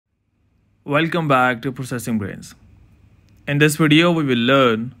Welcome back to Processing Brains. In this video, we will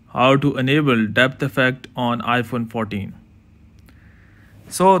learn how to enable depth effect on iPhone 14.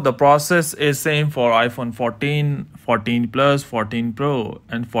 So the process is same for iPhone 14, 14 Plus, 14 Pro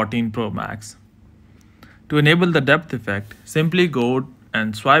and 14 Pro Max. To enable the depth effect, simply go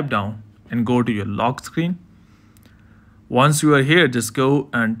and swipe down and go to your lock screen. Once you are here, just go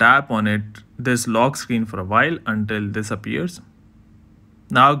and tap on this lock screen for a while until this appears.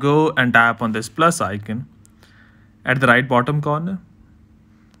 Now go and tap on this plus icon at the right bottom corner.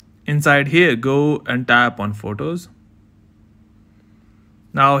 Inside here, go and tap on photos.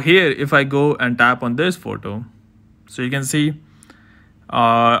 Now here, if I go and tap on this photo, so you can see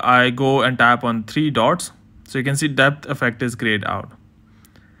I go and tap on three dots. So you can see depth effect is grayed out.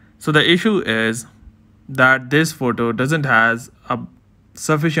 So the issue is that this photo doesn't has a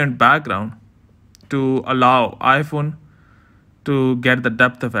sufficient background to allow iPhone to get the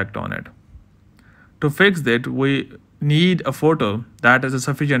depth effect on it. To fix it, we need a photo that has a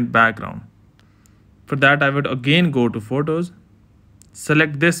sufficient background. For that, I would again go to photos,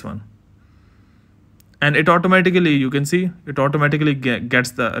 select this one, and it automatically, you can see, it automatically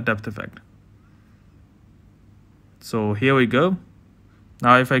gets the depth effect. So here we go.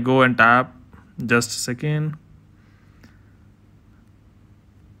 Now if I go and tap, just a second,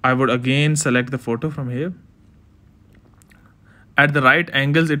 I would again select the photo from here. At the right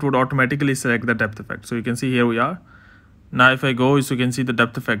angles, it would automatically select the depth effect. So you can see here we are. Now if I go, so you can see the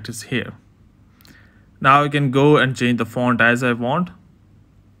depth effect is here. Now I can go and change the font as I want,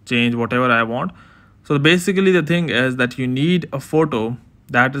 change whatever I want. So basically the thing is that you need a photo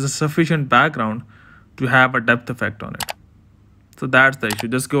that is a sufficient background to have a depth effect on it. So that's the issue.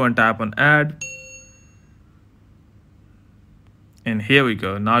 Just go and tap on add. And here we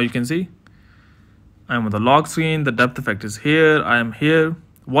go. Now you can see I'm on the lock screen, the depth effect is here, I am here.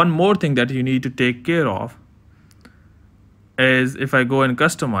 One more thing that you need to take care of is if I go and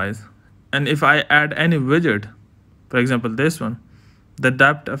customize, and if I add any widget, for example this one, the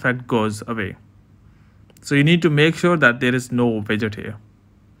depth effect goes away. So you need to make sure that there is no widget here.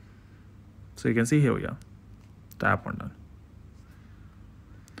 So you can see here we are, tap on done.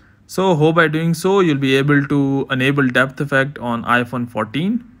 So hope by doing so, you'll be able to enable depth effect on iPhone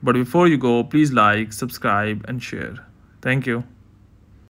 14. But before you go, please like, subscribe and share. Thank you.